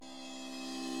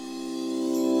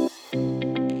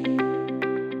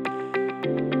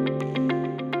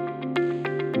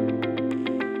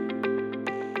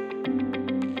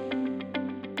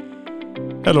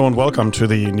Hello and welcome to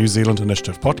the New Zealand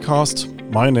Initiative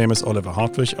podcast. My name is Oliver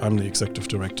Hartwich. I'm the Executive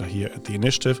Director here at the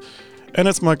Initiative. And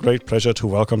it's my great pleasure to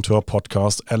welcome to our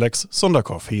podcast Alex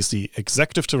Sundakov. He's the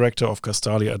Executive Director of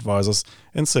Castalia Advisors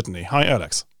in Sydney. Hi,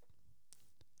 Alex.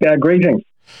 Yeah, greetings.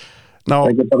 Now,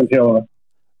 thank you for the honor.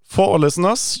 For our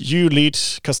listeners, you lead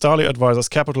Castalia Advisors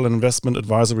capital and investment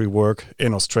advisory work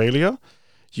in Australia.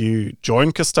 You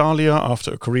joined Castalia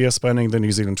after a career spanning the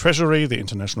New Zealand Treasury, the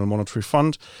International Monetary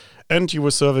Fund, and you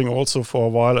were serving also for a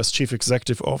while as Chief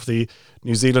Executive of the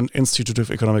New Zealand Institute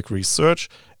of Economic Research,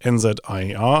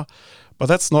 NZIER. But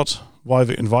that's not why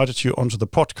we invited you onto the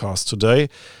podcast today.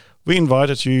 We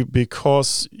invited you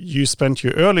because you spent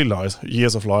your early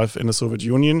years of life in the Soviet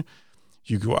Union.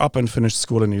 You grew up and finished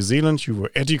school in New Zealand. You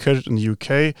were educated in the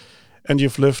UK, and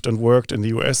you've lived and worked in the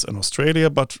US and Australia.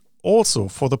 But also,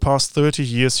 for the past 30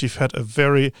 years, you've had a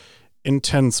very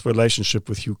intense relationship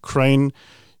with Ukraine.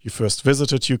 You first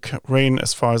visited Ukraine,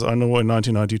 as far as I know, in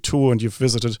 1992, and you've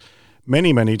visited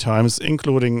many, many times,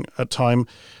 including a time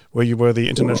where you were the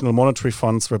International Monetary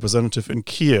Fund's representative in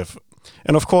Kiev.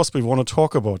 And of course, we want to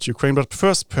talk about Ukraine, but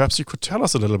first, perhaps you could tell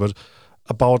us a little bit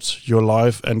about your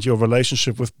life and your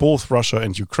relationship with both Russia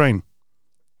and Ukraine.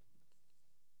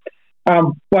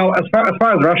 Well, as far as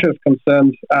Russia is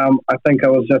concerned, I think I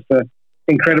was just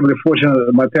incredibly fortunate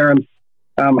that my parents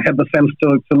had the sense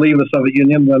to leave the Soviet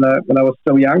Union when I was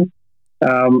still young.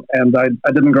 And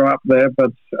I didn't grow up there,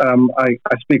 but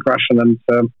I speak Russian and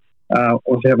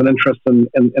also have an interest in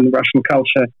Russian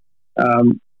culture.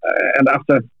 And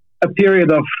after a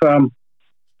period of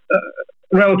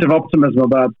relative optimism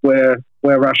about where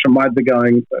Russia might be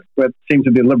going, where it seemed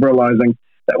to be liberalizing,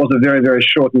 that was a very, very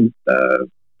short and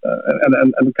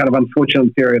kind of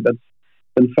unfortunate period that's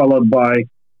been followed by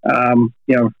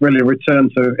really return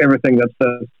to everything that's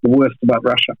the worst about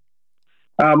Russia.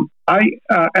 I'll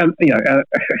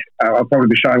probably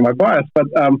be showing my bias, but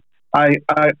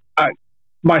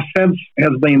my sense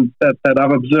has been that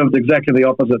I've observed exactly the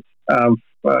opposite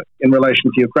in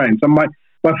relation to Ukraine. So my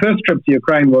first trip to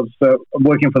Ukraine was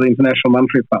working for the International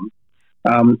Monetary Fund.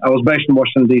 I was based in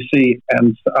Washington, D.C.,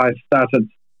 and I started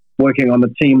working on the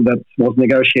team that was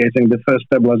negotiating the first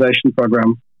stabilization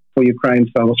program for Ukraine.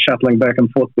 So I was shuttling back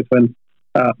and forth between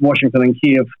Washington and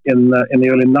Kiev in the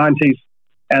early 90s.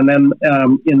 And then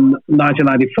in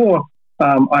 1994,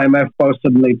 IMF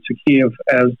posted me to Kiev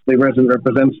as the resident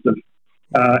representative.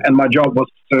 And my job was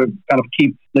to kind of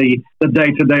keep the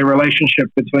day-to-day relationship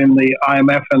between the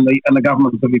IMF and the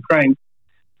government of Ukraine.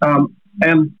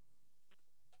 And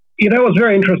it was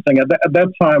very interesting. At that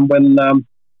time,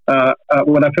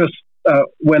 when I first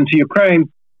went to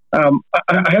Ukraine,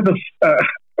 I had this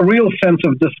a real sense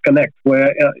of disconnect where,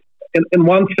 in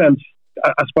one sense,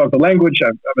 I spoke the language.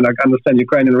 I understand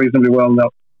Ukrainian reasonably well now,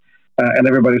 and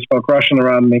everybody spoke Russian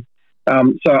around me.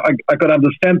 So I could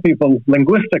understand people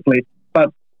linguistically,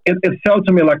 but it felt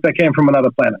to me like they came from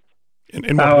another planet.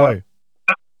 In what way?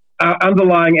 Our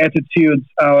underlying attitudes,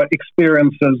 our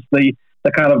experiences, the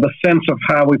kind of the sense of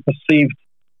how we perceived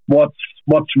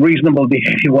what's reasonable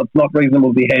behavior, what's not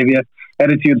reasonable behavior,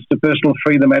 attitudes to personal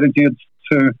freedom, attitudes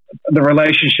to the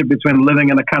relationship between living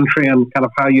in a country and kind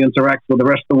of how you interact with the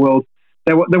rest of the world.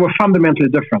 They were fundamentally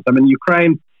different. I mean,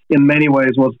 Ukraine in many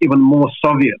ways was even more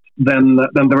Soviet than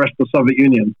the rest of the Soviet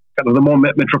Union. Kind of the more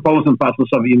metropolitan parts of the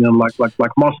Soviet Union, like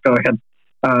Moscow had,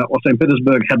 or St.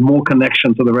 Petersburg, had more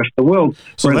connection to the rest of the world,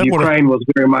 whereas Ukraine was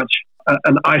very much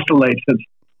an isolated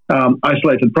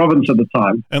province at the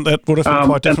time. And that would have been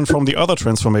quite different from the other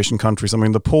transformation countries. I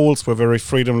mean, the Poles were very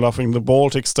freedom-loving. The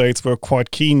Baltic states were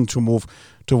quite keen to move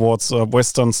towards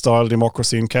Western-style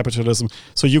democracy and capitalism.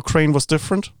 So Ukraine was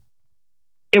different?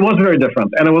 It was very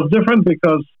different. And it was different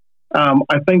because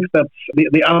I think that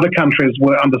the other countries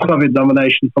were under Soviet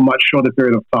domination for a much shorter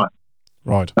period of time.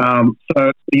 Right.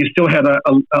 So you still had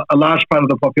a large part of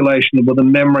the population with a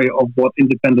memory of what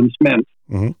independence meant,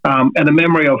 and a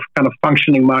memory of kind of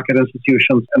functioning market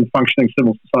institutions and functioning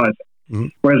civil society. Mm-hmm.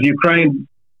 Whereas Ukraine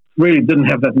really didn't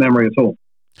have that memory at all.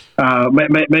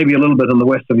 Maybe a little bit in the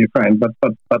west of Ukraine, but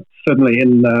certainly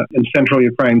in central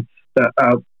Ukraine,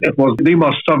 it was the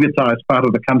most Sovietized part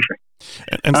of the country.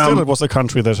 And still, it was a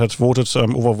country that had voted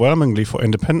overwhelmingly for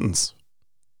independence.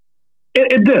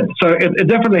 It did. So it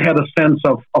definitely had a sense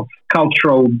of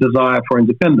cultural desire for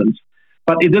independence.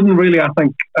 But it didn't really, I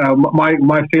think,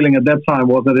 my feeling at that time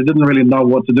was that it didn't really know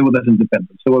what to do with that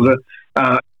independence. It was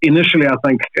initially, I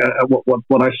think,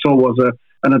 what I saw was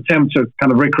an attempt to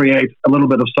kind of recreate a little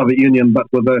bit of Soviet Union, but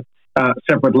with a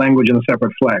separate language and a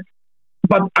separate flag.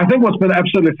 But I think what's been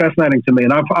absolutely fascinating to me,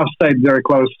 and I've stayed very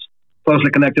closely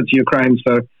connected to Ukraine.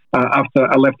 So after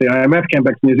I left the IMF, came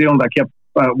back to New Zealand, I kept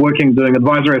doing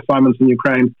advisory assignments in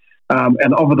Ukraine.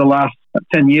 And over the last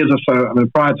 10 years or so,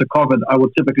 prior to COVID, I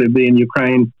would typically be in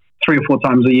Ukraine 3 or 4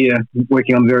 times a year,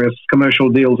 working on various commercial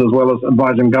deals as well as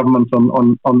advising governments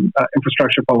on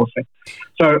infrastructure policy.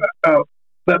 So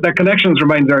the connections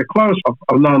remain very close.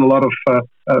 I've known a lot of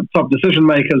top decision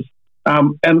makers.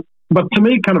 But to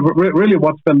me, kind of really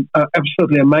what's been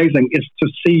absolutely amazing is to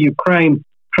see Ukraine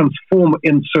transform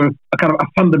into a kind of a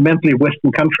fundamentally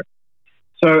Western country.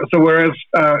 So whereas,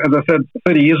 as I said,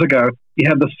 30 years ago, you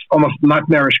had this almost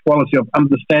nightmarish quality of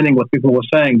understanding what people were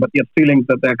saying, but yet feeling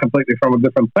that they're completely from a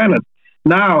different planet.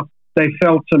 Now they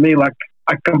felt to me like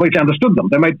I completely understood them.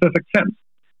 They made perfect sense.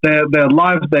 Their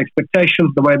lives, their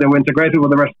expectations, the way they were integrated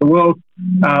with the rest of the world,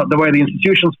 the way the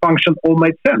institutions functioned, all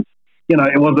made sense. You know,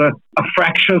 it was a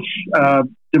fractious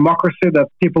democracy that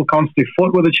people constantly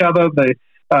fought with each other. The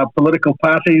political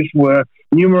parties were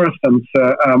numerous, and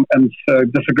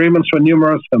disagreements were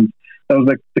numerous, and there was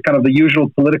the kind of the usual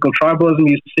political tribalism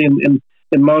you see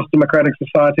in most democratic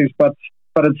societies. But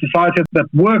it's a society that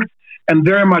worked and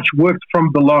very much worked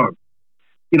from below.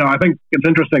 You know, I think it's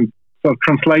interesting sort of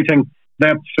translating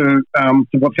that to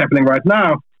what's happening right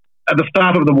now. At the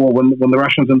start of the war, when the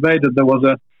Russians invaded, there was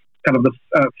a kind of this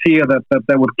fear that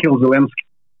they would kill Zelensky.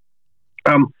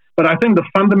 But I think the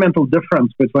fundamental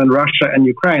difference between Russia and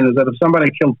Ukraine is that if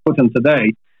somebody killed Putin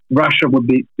today, Russia would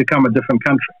become a different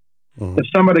country. Mm-hmm. If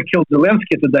somebody killed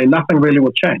Zelensky today, nothing really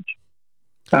would change.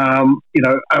 You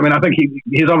know, I mean, I think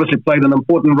he's obviously played an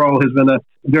important role. He's been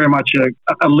very much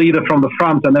a leader from the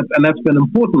front, and that's been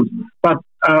important. But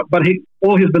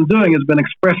all he's been doing has been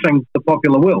expressing the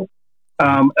popular will.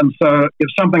 And so if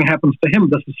something happens to him,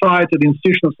 the society, the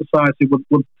institutional society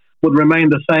would remain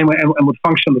the same and would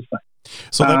function the same.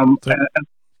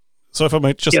 So if I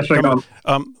may just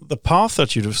the path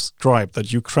that you described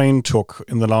that Ukraine took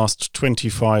in the last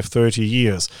 25, 30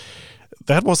 years,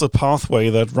 that was a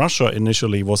pathway that Russia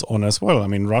initially was on as well. I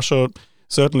mean, Russia,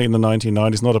 certainly in the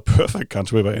 1990s, not a perfect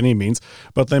country by any means,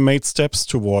 but they made steps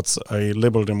towards a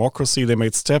liberal democracy. They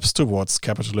made steps towards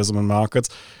capitalism and markets,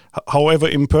 however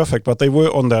imperfect, but they were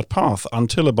on that path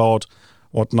until about,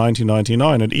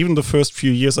 1999. And even the first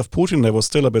few years of Putin, there was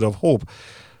still a bit of hope.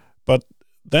 But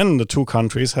then the two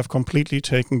countries have completely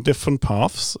taken different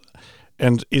paths.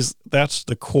 And is that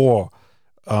the core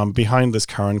behind this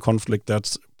current conflict,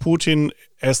 that Putin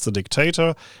as the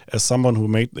dictator, as someone who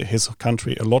made his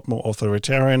country a lot more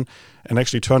authoritarian and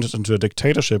actually turned it into a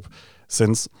dictatorship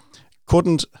since,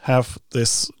 couldn't have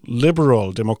this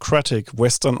liberal, democratic,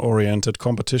 Western-oriented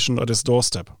competition at his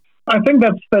doorstep? I think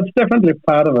that's definitely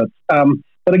part of it.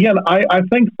 But again, I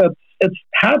think that it's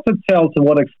hard to tell to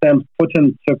what extent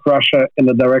Putin took Russia in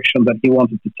the direction that he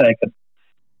wanted to take it,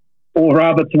 or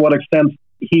rather to what extent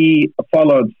he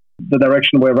followed the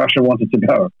direction where Russia wanted to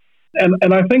go.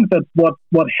 And I think that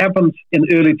what happened in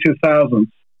early 2000s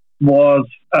was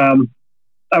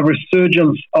a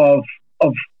resurgence of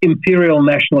imperial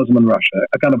nationalism in Russia,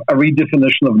 a kind of a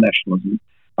redefinition of nationalism.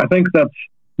 I think that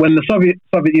when the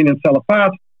Soviet Union fell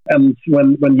apart, and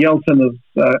when Yeltsin,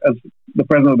 as the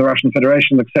president of the Russian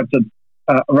Federation, accepted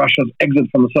Russia's exit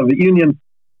from the Soviet Union,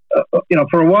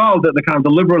 for a while the kind of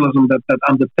the liberalism that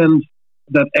underpinned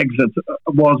that exit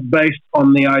was based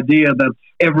on the idea that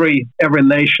every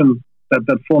nation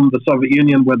that formed the Soviet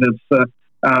Union, whether it's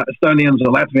Estonians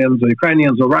or Latvians or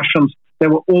Ukrainians or Russians, they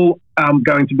were all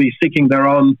going to be seeking their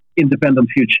own independent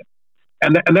future.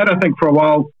 And that, I think, for a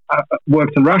while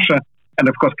worked in Russia, and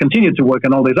of course continued to work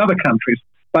in all these other countries.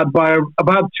 But by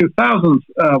about 2000,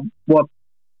 what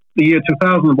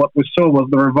we saw was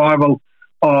the revival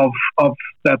of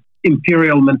that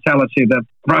imperial mentality, that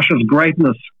Russia's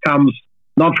greatness comes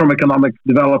not from economic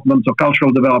development or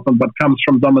cultural development, but comes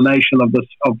from domination of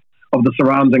the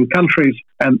surrounding countries,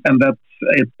 and that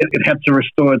it had to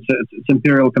restore its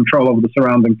imperial control over the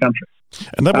surrounding countries.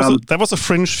 And that was a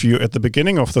fringe view at the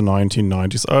beginning of the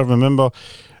 1990s. I remember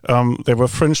there were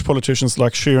fringe politicians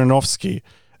like Zhirinovsky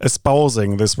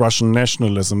espousing this Russian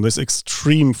nationalism, this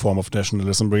extreme form of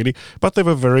nationalism, really, but they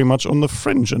were very much on the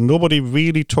fringe, and nobody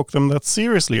really took them that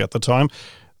seriously at the time.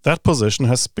 That position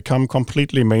has become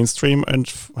completely mainstream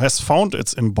and has found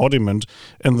its embodiment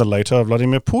in the later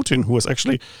Vladimir Putin, who has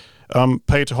actually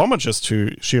paid homages to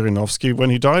Zhirinovsky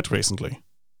when he died recently.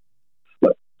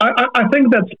 I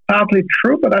think that's partly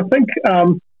true, but I think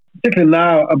particularly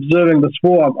now, observing this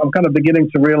war, I'm kind of beginning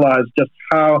to realize just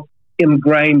how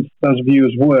ingrained those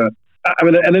views were. I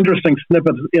mean, an interesting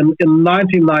snippet, in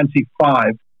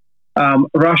 1995,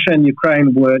 Russia and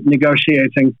Ukraine were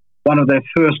negotiating one of their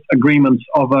first agreements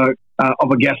of a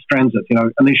gas transit,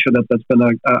 an issue that's been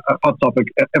a hot topic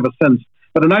ever since.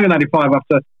 But in 1995,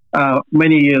 after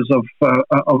many years of kind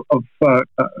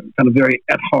of very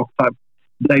ad hoc type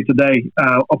day-to-day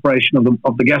operation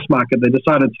of the gas market, they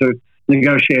decided to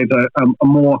negotiate a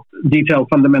more detailed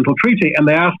fundamental treaty, and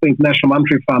they asked the International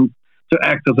Monetary Fund to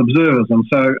act as observers. And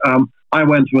so I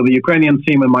went with the Ukrainian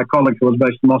team, and my colleague who was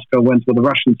based in Moscow went with the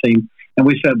Russian team, and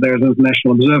we sat there as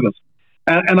international observers.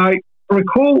 And I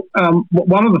recall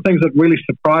one of the things that really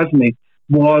surprised me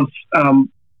was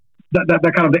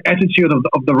that kind of the attitude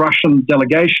of the Russian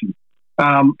delegation.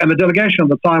 And the delegation at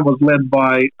the time was led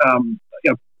by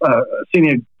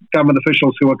senior government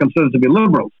officials who were considered to be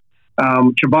liberals.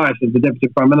 Chubais, as the deputy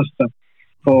prime minister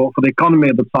for the economy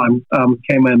at the time,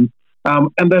 came in.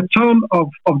 And their tone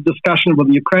of discussion with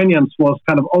the Ukrainians was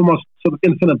kind of almost sort of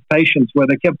infinite patience, where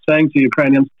they kept saying to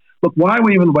Ukrainians, look, why are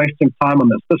we even wasting time on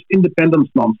this? This independence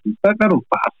nonsense, that'll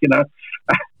pass, you know.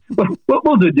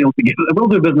 We'll do deals together. We'll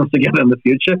do business together in the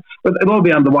future, but it'll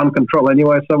be under one control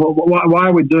anyway. So why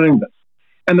are we doing this?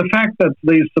 And the fact that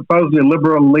these supposedly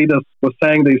liberal leaders were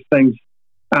saying these things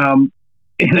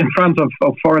in front of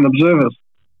foreign observers,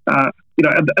 at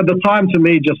the time, to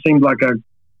me, just seemed like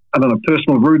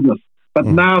personal rudeness. But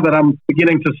now that I'm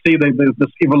beginning to see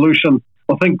this evolution,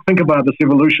 or think about this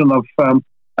evolution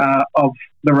of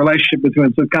the relationship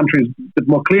between two countries a bit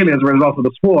more clearly as a result of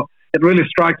this war, it really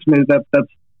strikes me that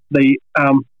the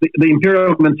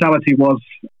imperial mentality was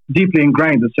deeply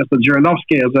ingrained. It's just that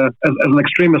Zhirinovsky, as an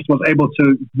extremist, was able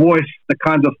to voice the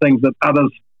kinds of things that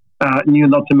others knew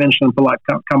not to mention in polite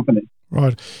company.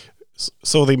 Right.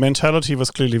 So the mentality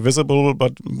was clearly visible,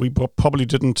 but we probably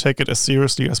didn't take it as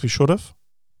seriously as we should have?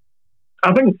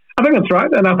 I think that's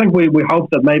right, and I think we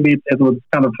hoped that maybe it would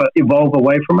kind of evolve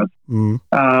away from it,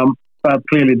 but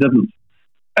clearly didn't.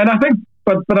 And I think,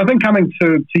 but I think coming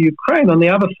to Ukraine on the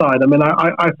other side, I mean,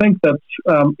 I think that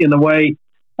in a way,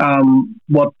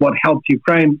 what helped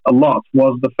Ukraine a lot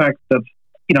was the fact that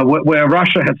where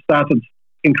Russia had started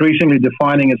increasingly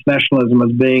defining its nationalism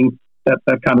as being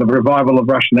that kind of revival of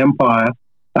Russian Empire,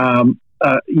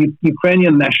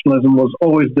 Ukrainian nationalism was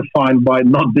always defined by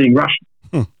not being Russian.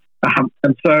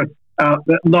 And so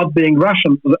not being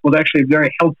Russian was actually a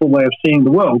very helpful way of seeing the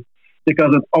world,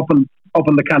 because it opened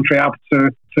the country up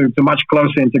to much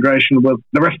closer integration with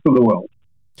the rest of the world,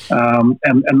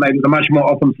 and made it a much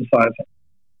more open society.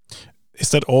 Is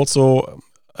that also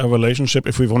a relationship,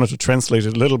 if we wanted to translate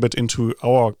it a little bit into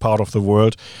our part of the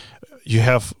world? You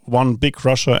have one big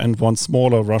Russia and one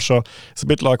smaller Russia. It's a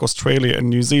bit like Australia and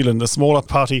New Zealand. The smaller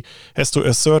party has to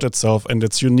assert itself and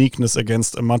its uniqueness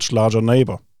against a much larger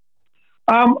neighbor.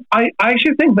 I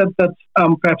actually think that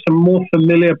perhaps a more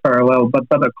familiar parallel, but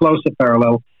a closer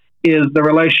parallel, is the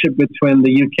relationship between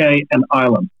the UK and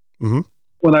Ireland. Mm-hmm.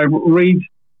 When I read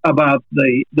about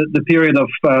the period of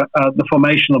the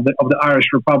formation of the Irish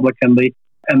Republic and the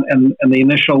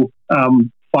initial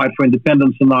fight for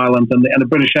independence in Ireland and the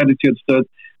British attitudes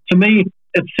to me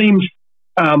it seems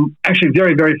actually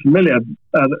very, very familiar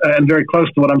and very close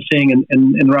to what I'm seeing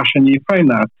in Russia and Ukraine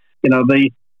now.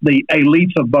 The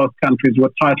elites of both countries were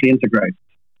tightly integrated.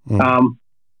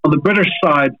 On the British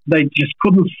side, they just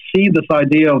couldn't see this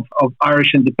idea of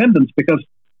Irish independence, because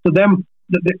to them,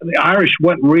 the Irish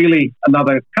weren't really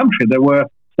another country. They were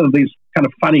sort of these kind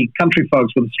of funny country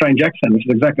folks with a strange accent, which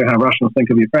is exactly how Russians think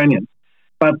of Ukrainians.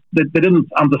 But they didn't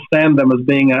understand them as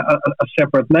being a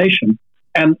separate nation.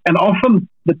 And often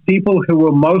the people who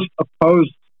were most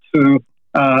opposed to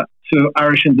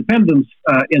Irish independence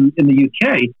in the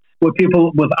UK were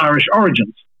people with Irish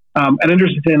origins. And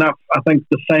interestingly enough, I think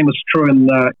the same is true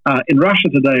in Russia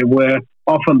today, where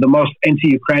often the most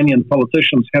anti-Ukrainian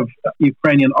politicians have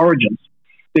Ukrainian origins,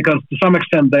 because to some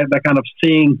extent they're kind of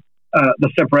seeing the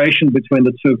separation between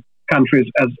the two countries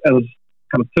as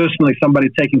kind of personally somebody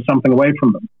taking something away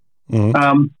from them.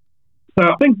 Mm-hmm. So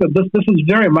I think that this is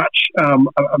very much,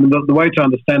 the way to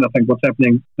understand, I think, what's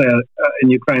happening there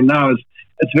in Ukraine now is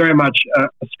it's very much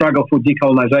a struggle for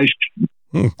decolonization.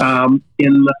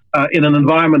 In an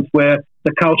environment where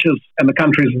the cultures and the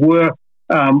countries were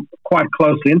quite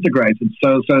closely integrated.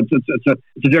 So it's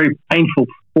a very painful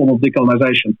form of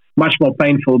decolonization, much more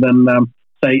painful than,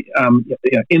 say,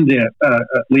 India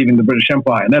leaving the British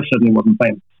Empire, and that certainly wasn't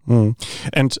painful.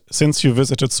 And since you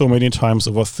visited so many times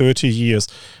over 30 years,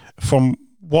 from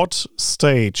what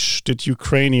stage did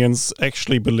Ukrainians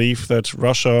actually believe that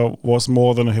Russia was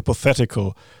more than a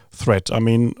hypothetical threat? I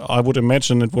mean, I would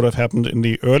imagine it would have happened in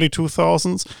the early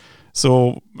 2000s,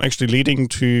 so actually leading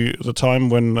to the time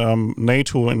when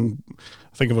NATO, and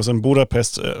I think it was in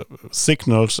Budapest,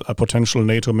 signaled a potential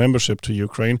NATO membership to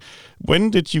Ukraine. When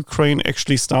did Ukraine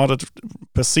actually started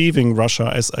perceiving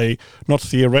Russia as a not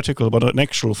theoretical but an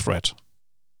actual threat?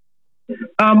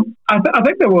 I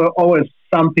think there were always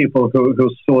some people who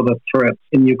saw the threats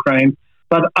in Ukraine,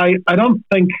 but I don't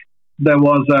think there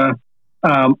was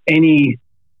any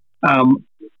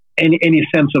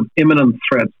sense of imminent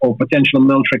threat or potential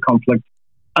military conflict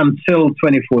until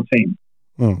 2014.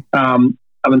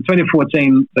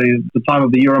 2014, the time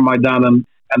of the Euromaidan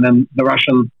and then the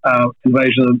Russian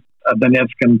invasion of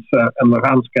Donetsk and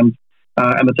Luhansk and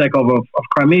the takeover of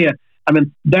Crimea. I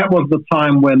mean, that was the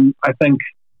time when I think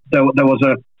there was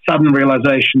a sudden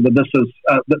realization that this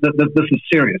is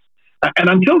serious. And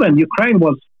until then, Ukraine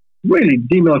was really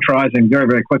demilitarizing very,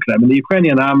 very quickly. I mean, the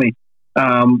Ukrainian army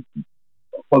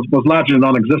was largely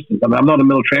non-existent. I mean, I'm not a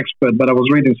military expert, but I was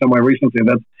reading somewhere recently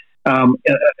that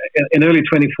in early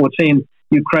 2014,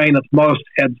 Ukraine at most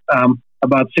had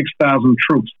about 6,000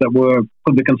 troops that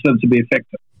could be considered to be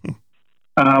effective.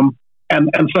 And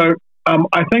so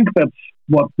I think that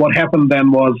what happened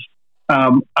then was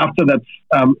after that,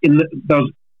 in those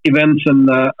events in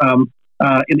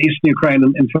eastern Ukraine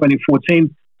in 2014,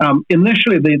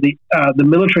 initially the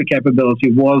military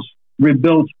capability was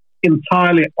rebuilt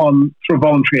entirely through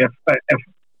voluntary effort.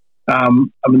 I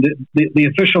mean, the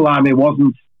official army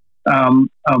wasn't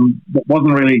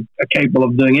really capable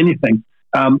of doing anything.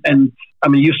 And I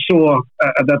mean, you saw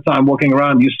at that time walking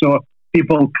around, you saw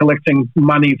people collecting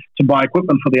money to buy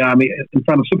equipment for the army in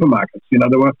front of supermarkets. You know,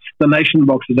 there were donation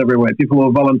boxes everywhere. People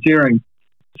were volunteering.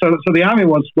 So the army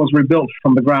was rebuilt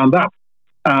from the ground up.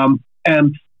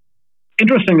 And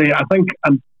interestingly, I think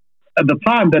at the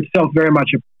time that felt very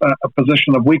much a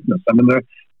position of weakness. I mean,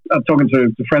 talking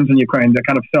to friends in Ukraine, they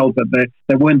kind of felt that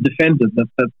they weren't defended. That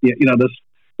you know, this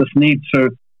need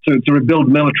to rebuild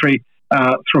military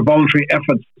through voluntary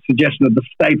efforts suggested that the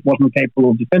state wasn't capable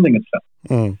of defending itself.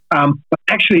 But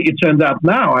actually, it turned out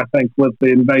now, I think, with the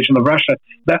invasion of Russia,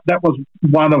 that was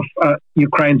one of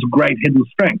Ukraine's great hidden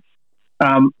strengths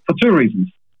for two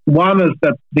reasons. One is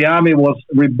that the army was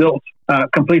rebuilt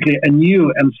completely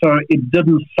anew, and so it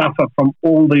didn't suffer from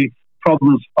all the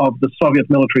problems of the Soviet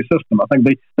military system. I think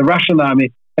the Russian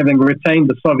army, having retained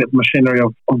the Soviet machinery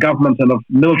of government and of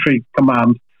military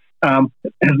command,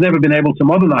 has never been able to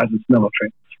modernize its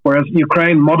military. Whereas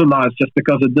Ukraine modernized just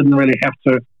because it didn't really have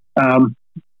to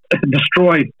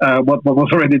destroy what was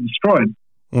already destroyed.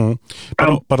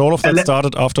 But all of that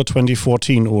started after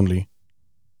 2014 only.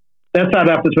 That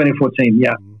started after 2014,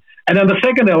 yeah. And then the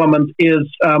second element is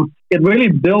it really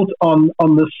built on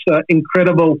this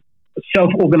incredible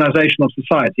self-organization of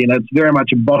society. You know, it's very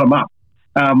much a bottom-up.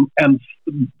 And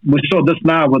we saw this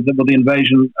now with the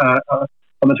invasion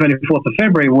on the 24th of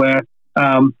February, where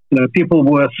people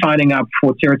were signing up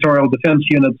for territorial defense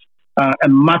units,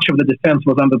 and much of the defense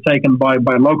was undertaken by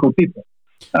local people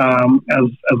as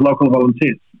local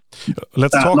volunteers.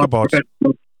 Let's talk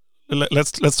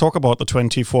about the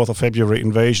 24th of February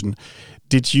invasion.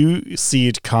 Did you see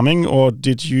it coming, or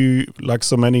did you, like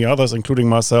so many others, including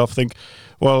myself, think,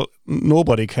 well,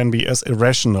 nobody can be as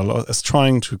irrational as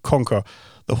trying to conquer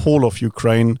the whole of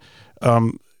Ukraine,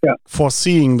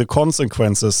 foreseeing the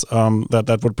consequences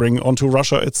that would bring onto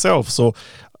Russia itself? So,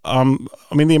 I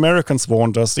mean, the Americans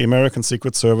warned us, the American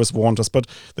Secret Service warned us, but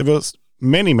there were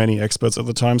many experts at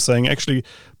the time saying, actually,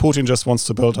 Putin just wants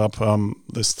to build up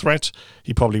this threat.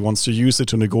 He probably wants to use it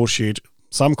to negotiate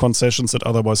some concessions that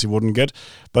otherwise he wouldn't get.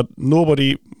 But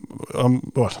nobody,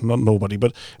 well, not nobody,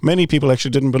 but many people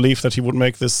actually didn't believe that he would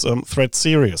make this threat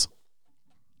serious.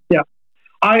 Yeah,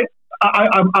 I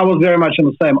was very much in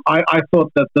the same. I thought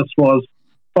that this was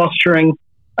posturing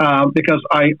because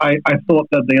I thought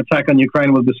that the attack on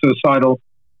Ukraine would be suicidal,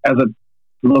 as it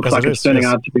looks like it's turning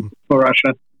out to be for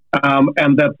Russia.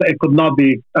 And that it could not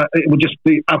be, it would just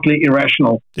be utterly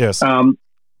irrational. Yes.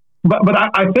 But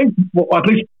I think, well, at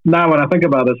least now when I think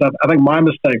about this, I think my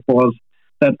mistake was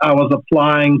that I was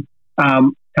applying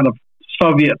kind of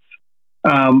Soviet.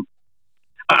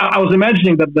 I was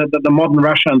imagining that the modern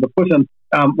Russia and the Putin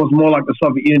was more like the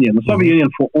Soviet Union. The Soviet Union,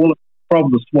 for all its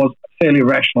problems, was a fairly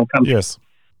rational country. Yes.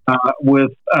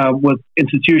 With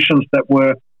institutions that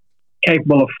were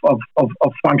capable of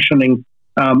functioning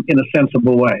in a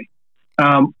sensible way.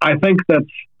 I think that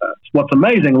what's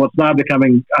amazing, what's now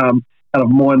becoming kind of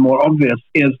more and more obvious,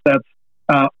 is that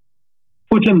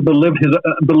Putin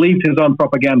believed his own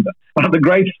propaganda. One of the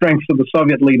great strengths of the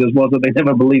Soviet leaders was that they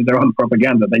never believed their own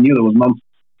propaganda. They knew there was nonsense.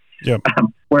 Yeah.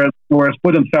 Whereas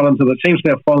Putin seems to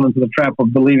have fallen into the trap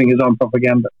of believing his own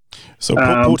propaganda. So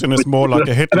Putin is more like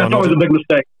a Hitler. That's always a big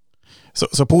mistake.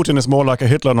 So Putin is more like a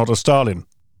Hitler, not a Stalin.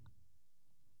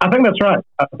 I think that's right.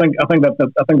 I think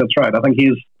that's right. I think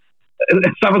it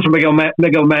suffers from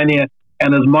megalomania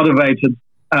and is motivated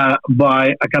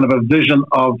by a kind of a vision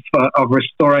of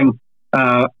restoring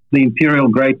the imperial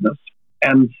greatness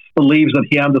and believes that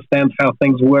he understands how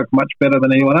things work much better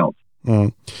than anyone else.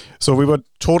 So we were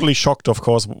totally shocked, of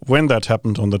course, when that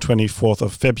happened on the 24th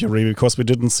of February, because we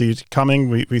didn't see it coming.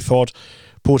 We thought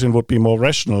Putin would be more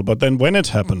rational. But then when it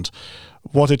happened,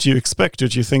 what did you expect?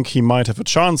 Did you think he might have a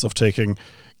chance of taking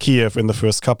Kiev in the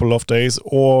first couple of days?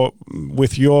 Or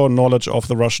with your knowledge of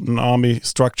the Russian army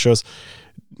structures,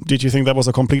 did you think that was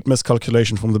a complete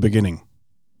miscalculation from the beginning?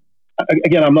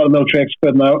 Again, I'm not a military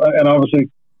expert now, and obviously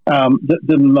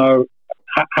didn't know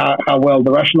how well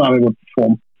the Russian army would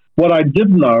perform. What I did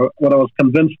know, what I was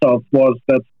convinced of, was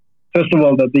that, first of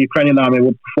all, that the Ukrainian army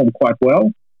would perform quite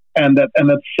well, and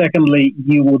that secondly,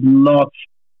 you would not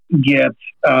get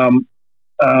kind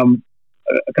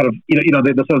of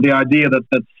the sort of the idea that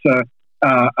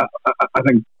I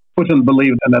think Putin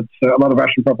believed, and that a lot of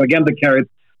Russian propaganda carried,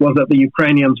 was that the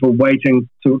Ukrainians were waiting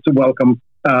to welcome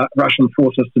Russian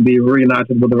forces to be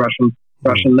reunited with the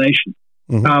Russian nation.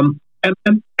 Mm-hmm.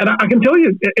 And I can tell you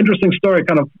an interesting story,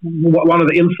 kind of one of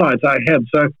the insights I had.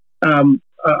 So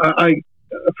I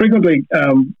frequently,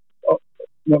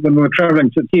 when we were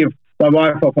traveling to Kiev, my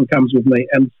wife often comes with me,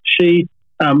 and she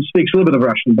speaks a little bit of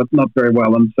Russian, but not very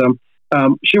well. And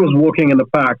she was walking in the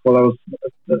park while I was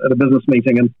at a business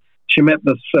meeting, and she met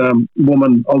this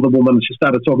older woman, and she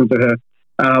started talking to her,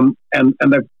 and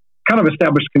they kind of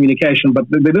established communication, but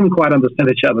they didn't quite understand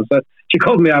each other. So she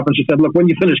called me up and she said, "Look, when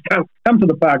you finish, come to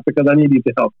the park because I need you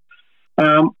to help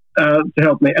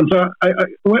me." And so I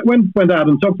went out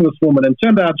and talked to this woman, and it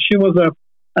turned out she was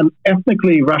an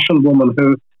ethnically Russian woman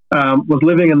who was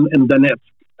living in Donetsk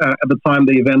at the time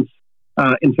the events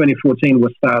in 2014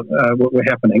 were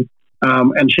happening.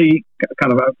 And she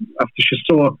kind of, after she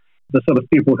saw the sort of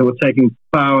people who were taking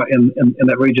power in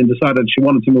that region, decided she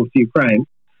wanted to move to Ukraine.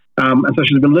 And so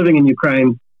she's been living in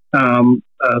Ukraine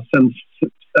since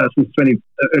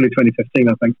early 2015,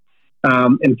 I think,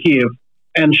 in Kiev.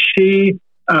 And she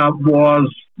was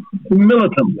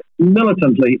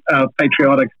militantly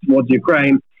patriotic towards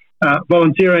Ukraine,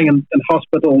 volunteering in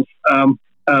hospitals,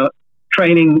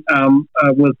 training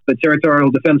with the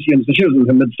territorial defense units. She was in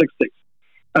her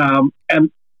mid-60s.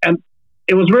 And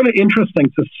it was really interesting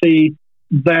to see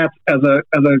that as a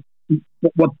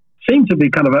what seemed to be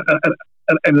kind of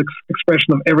an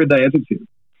expression of everyday attitude.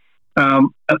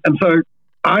 And so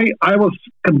I was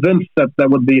convinced that there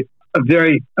would be a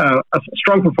very a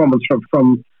strong performance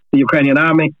from the Ukrainian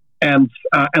army and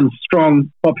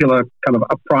strong popular kind of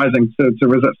uprising to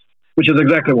resist, which is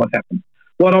exactly what happened.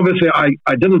 What obviously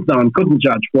I didn't know and couldn't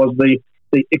judge was the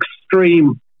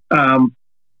extreme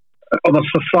of a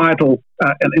societal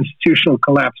and institutional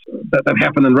collapse that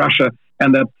happened in Russia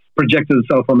and that projected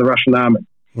itself on the Russian army.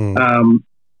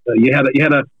 You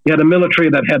had a military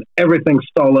that had everything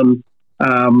stolen,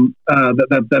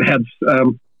 that had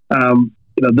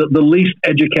the least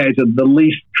educated, the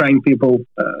least trained people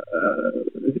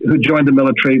who joined the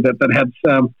military, that had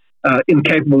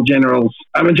incapable generals.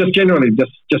 I mean, just generally,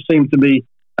 just seemed to be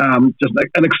just like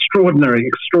an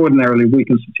extraordinarily weak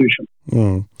institution.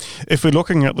 If we're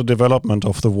looking at the development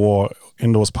of the war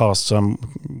in those past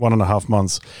 1.5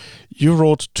 months, you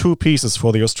wrote 2 pieces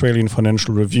for the Australian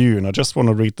Financial Review, and I just want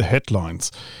to read the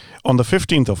headlines. On the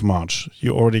 15th of March,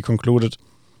 you already concluded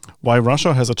why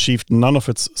Russia has achieved none of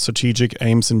its strategic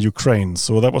aims in Ukraine.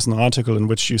 So that was an article in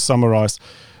which you summarized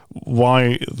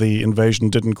why the invasion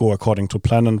didn't go according to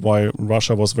plan and why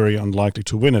Russia was very unlikely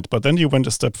to win it. But then you went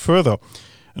a step further.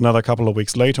 Another couple of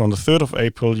weeks later, on the 3rd of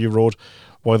April, you wrote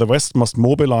why the West must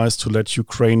mobilize to let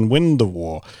Ukraine win the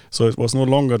war. So it was no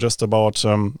longer just about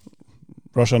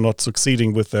Russia not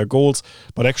succeeding with their goals,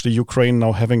 but actually Ukraine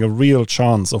now having a real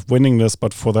chance of winning this,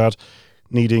 but for that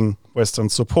needing Western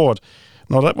support.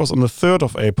 Now that was on the 3rd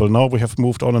of April. Now we have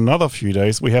moved on another few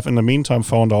days. We have in the meantime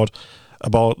found out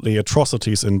about the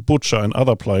atrocities in Bucha and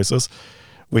other places.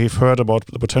 We've heard about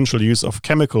the potential use of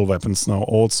chemical weapons now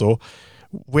also.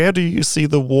 Where do you see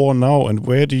the war now, and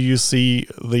where do you see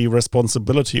the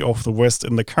responsibility of the West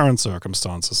in the current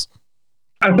circumstances?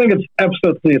 I think it's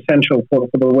absolutely essential for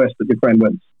the West that Ukraine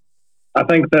wins. I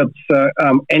think that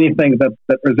anything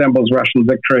that resembles Russian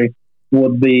victory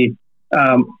would be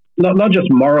not just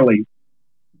morally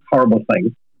horrible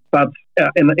thing, but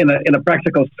in a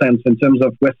practical sense, in terms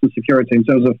of Western security, in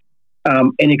terms of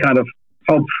any kind of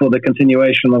hope for the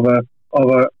continuation of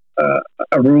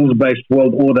a rules-based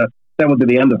world order, that would be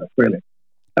the end of it, really.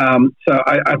 So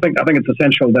I think it's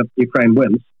essential that Ukraine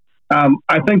wins.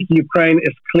 I think Ukraine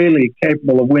is clearly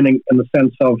capable of winning in the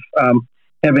sense of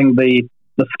having the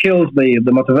skills,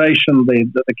 the motivation,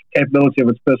 the capability of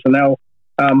its personnel.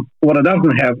 What it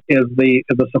doesn't have is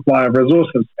the supply of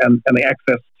resources and the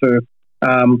access to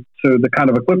the kind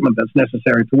of equipment that's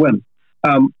necessary to win.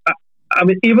 I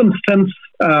mean, even since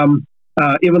I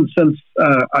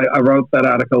wrote that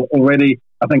article already,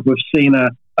 I think we've seen a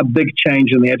big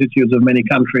change in the attitudes of many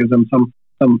countries, and some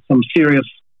serious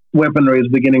weaponry is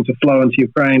beginning to flow into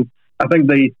Ukraine. I think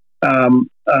the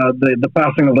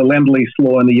passing of the Lend-Lease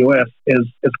law in the U.S. is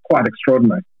quite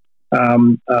extraordinary.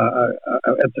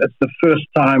 It's the first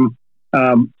time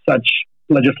such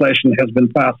legislation has been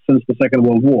passed since the Second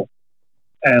World War,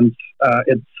 and I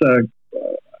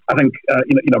think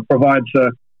provides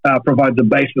a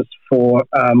basis for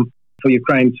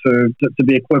Ukraine to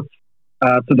be equipped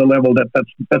to the level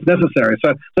that's necessary.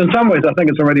 So in some ways, I think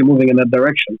it's already moving in that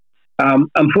direction.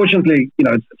 Unfortunately,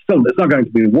 it's not going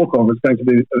to be a walkover. It's going to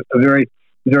be a very,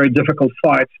 very difficult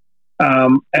fight,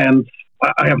 and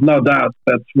I have no doubt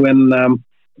that when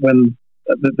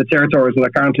the territories that are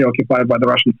currently occupied by the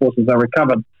Russian forces are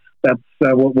recovered, that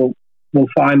we'll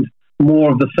find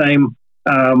more of the same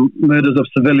murders of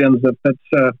civilians that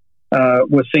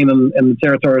were seen in the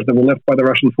territories that were left by the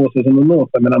Russian forces in the north.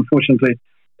 I mean, unfortunately,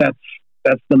 that's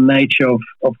the nature of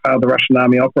how the Russian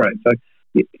army operates. So,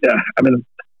 I mean,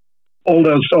 all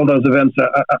those events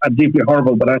are deeply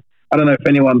horrible, but I don't know if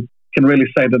anyone can really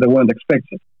say that they weren't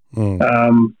expected.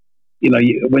 When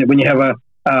you have a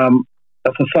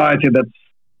society that's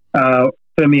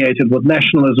permeated with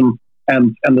nationalism,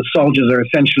 and the soldiers are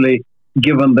essentially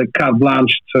given the carte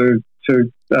blanche to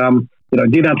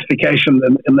denazification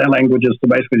in their languages, to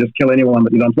basically just kill anyone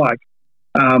that you don't like.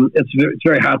 It's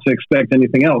very hard to expect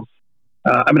anything else.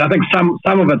 I mean, I think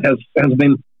some of it has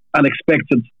been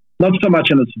unexpected, not so much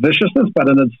in its viciousness, but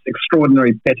in its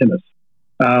extraordinary pettiness.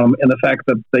 In the fact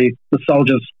that the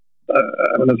soldiers,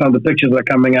 some of the pictures that are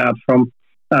coming out from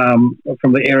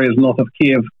the areas north of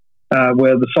Kiev,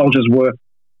 where the soldiers were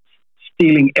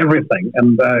stealing everything,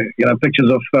 and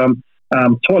pictures of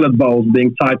toilet bowls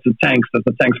being tied to tanks as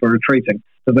the tanks were retreating.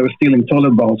 So they were stealing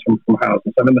toilet bowls from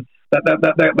houses. I mean,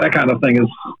 that kind of thing is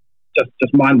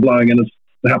just mind blowing, and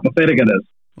how pathetic it is.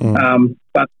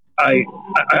 But I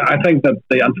think that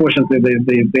unfortunately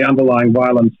the underlying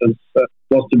violence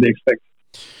was to be expected.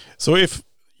 So if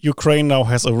Ukraine now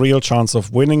has a real chance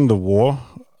of winning the war,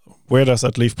 where does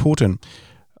that leave Putin?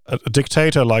 A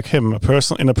dictator like him, a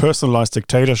person in a personalized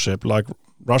dictatorship like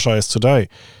Russia is today,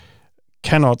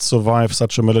 cannot survive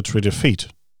such a military defeat.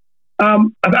 I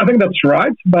think that's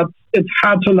right, but it's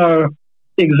hard to know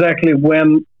exactly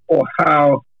when or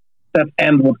how that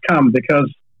end would come, because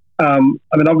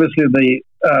obviously the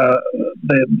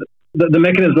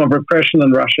mechanism of repression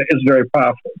in Russia is very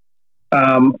powerful,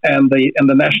 and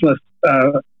the nationalist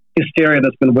hysteria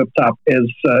that's been whipped up is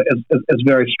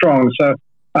very strong. So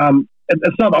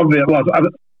it's not obvious. Well,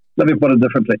 let me put it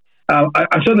differently.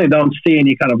 I certainly don't see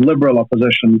any kind of liberal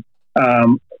opposition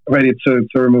ready to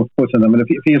remove Putin. I mean, if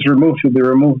he is removed, he'll be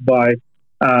removed by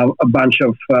a bunch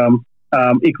of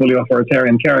equally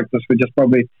authoritarian characters who just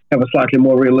probably have a slightly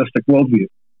more realistic worldview.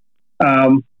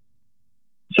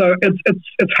 So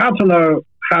it's hard to know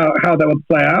how that would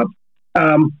play out.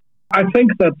 I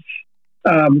think that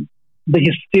the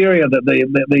hysteria,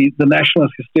 the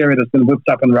nationalist hysteria that's been whipped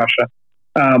up in Russia,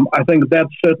 I think that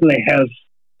certainly has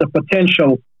the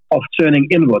potential of turning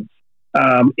inwards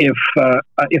if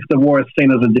the war is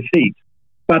seen as a defeat.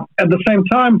 But at the same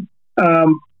time,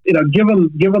 given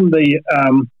the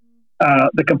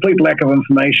complete lack of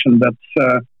information that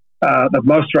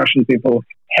most Russian people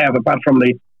have, apart from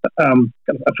the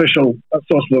official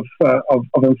sources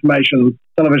of information,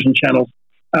 television channels,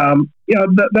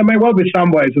 there may well be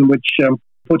some ways in which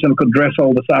Putin could dress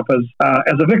all this up as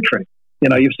a victory.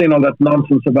 You've seen all that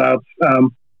nonsense about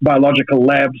biological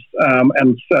labs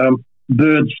and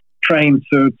birds trained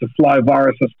to fly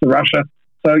viruses to Russia.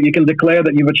 So you can declare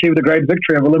that you've achieved a great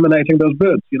victory of eliminating those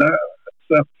birds.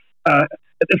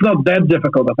 It's not that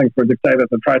difficult, I think, for a dictator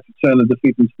to try to turn a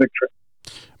defeat into victory.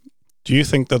 Do you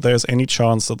think that there's any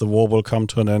chance that the war will come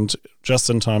to an end just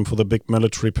in time for the big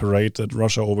military parade that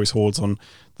Russia always holds on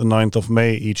the 9th of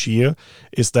May each year?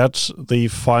 Is that the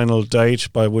final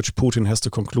date by which Putin has to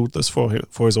conclude this for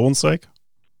his own sake?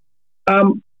 I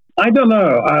don't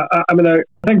know. I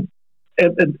think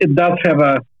it does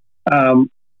have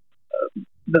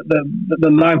the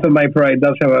 9th of May parade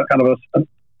does have a kind of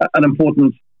an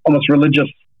important, almost religious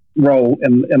role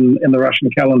in the Russian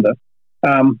calendar.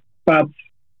 But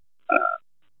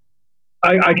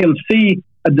I can see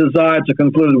a desire to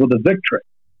conclude it with a victory,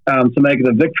 to make it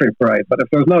a victory parade. But if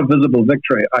there's no visible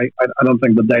victory, I don't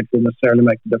think the date will necessarily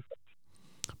make a difference.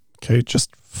 Okay, just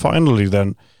finally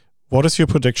then, what is your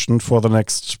prediction for the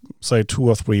next, say, 2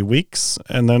 or 3 weeks,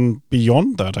 and then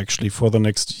beyond that, actually, for the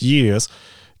next years?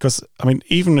 Because,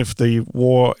 even if the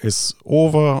war is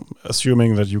over,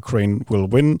 assuming that Ukraine will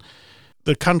win,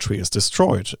 the country is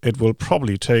destroyed, it will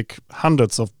probably take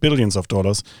hundreds of billions of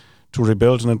dollars to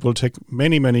rebuild, and it will take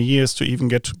many, many years to even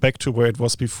get back to where it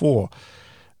was before.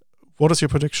 What is your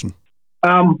prediction?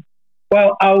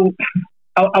 Well,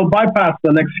 I'll bypass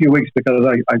the next few weeks because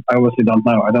I obviously don't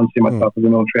know. I don't see myself as a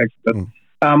military expert.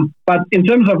 But in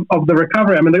terms of the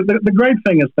recovery, I mean, the great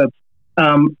thing is that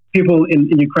people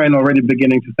in Ukraine are already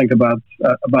beginning to think about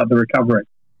the recovery.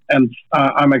 And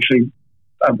I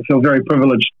feel very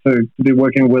privileged to be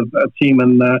working with a team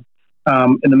in the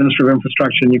Ministry of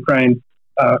Infrastructure in Ukraine.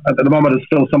 At the moment, it's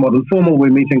still somewhat informal.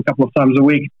 We're meeting a couple of times a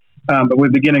week, but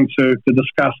we're beginning to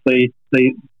discuss the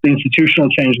institutional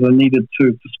change that are needed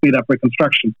to speed up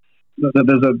reconstruction.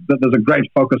 There's a great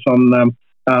focus on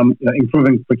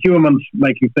improving procurement,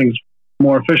 making things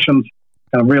more efficient,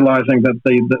 realizing that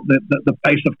the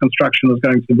pace of construction is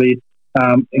going to be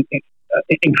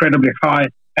incredibly high,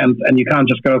 and you can't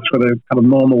just go through the kind of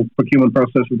normal procurement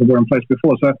processes that were in place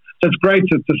before. So it's great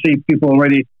to see people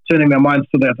already turning their minds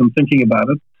to that and thinking about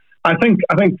it. I think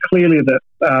clearly that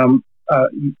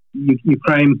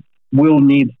Ukraine will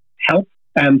need help,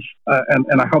 and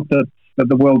I hope that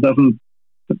the world doesn't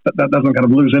kind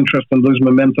of lose interest and lose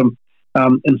momentum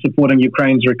in supporting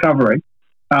Ukraine's recovery.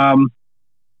 I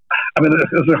mean,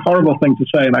 it's a horrible thing to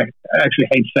say, and I actually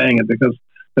hate saying it because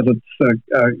it's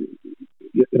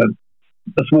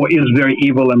this war is very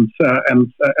evil, and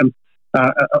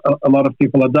a lot of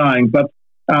people are dying. But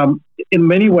in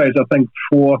many ways, I think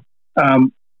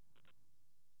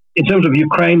in terms of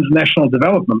Ukraine's national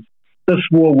development, this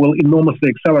war will enormously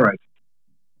accelerate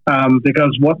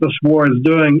because what this war is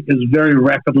doing is very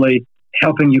rapidly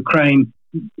helping Ukraine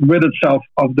rid itself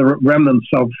of the remnants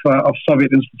of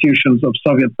Soviet institutions, of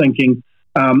Soviet thinking.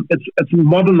 It's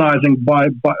modernizing by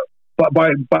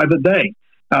the day.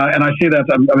 And I see that,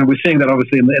 I mean, we're seeing that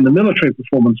obviously in the military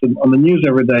performance on the news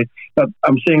every day, but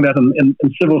I'm seeing that in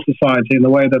civil society in the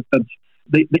way that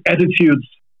the attitudes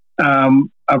are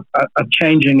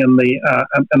changing, and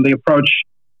the approach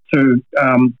to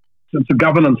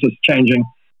governance is changing,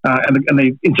 and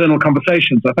the internal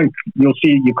conversations. I think you'll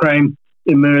see Ukraine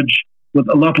emerge with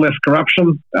a lot less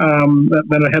corruption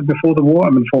than it had before the war. I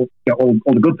mean, for all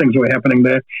the good things that were happening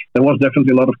there was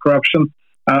definitely a lot of corruption.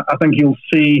 I think you'll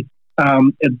see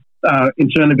it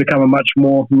internally become a much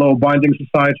more law-binding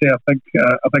society. I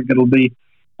think it'll be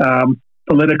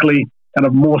politically kind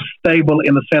of more stable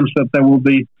in the sense that there'll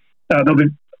be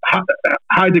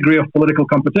high degree of political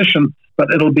competition,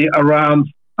 but it'll be around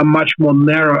a much more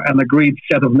narrow and agreed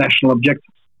set of national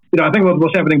objectives. I think what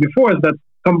was happening before is that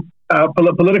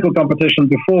political competition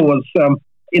before was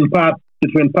in part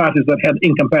between parties that had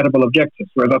incompatible objectives,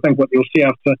 whereas I think what you'll see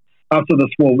after this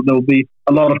war, there'll be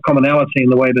a lot of commonality in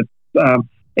the way that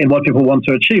in what people want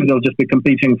to achieve. They'll just be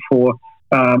competing for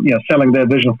selling their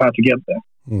vision of how to get there.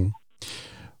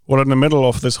 Well, in the middle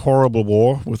of this horrible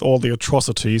war, with all the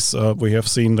atrocities we have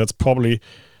seen, that's probably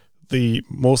the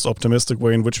most optimistic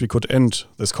way in which we could end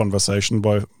this conversation,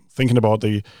 by thinking about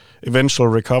the eventual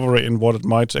recovery and what it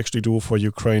might actually do for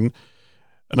Ukraine.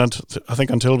 And I think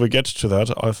until we get to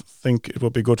that, I think it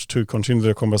would be good to continue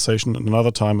the conversation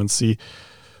another time and see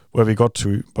where we got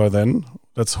to by then.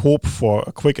 Let's hope for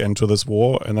a quick end to this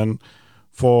war, and then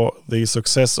for the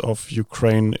success of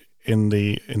Ukraine in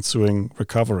the ensuing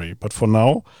recovery. But for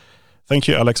now, thank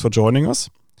you, Alex, for joining us.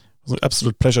 It was an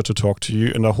absolute pleasure to talk to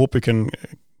you, and I hope we can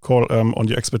call on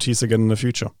your expertise again in the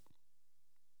future.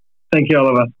 Thank you,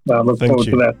 Oliver. I look forward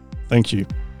to that. Thank you.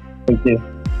 Thank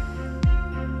you.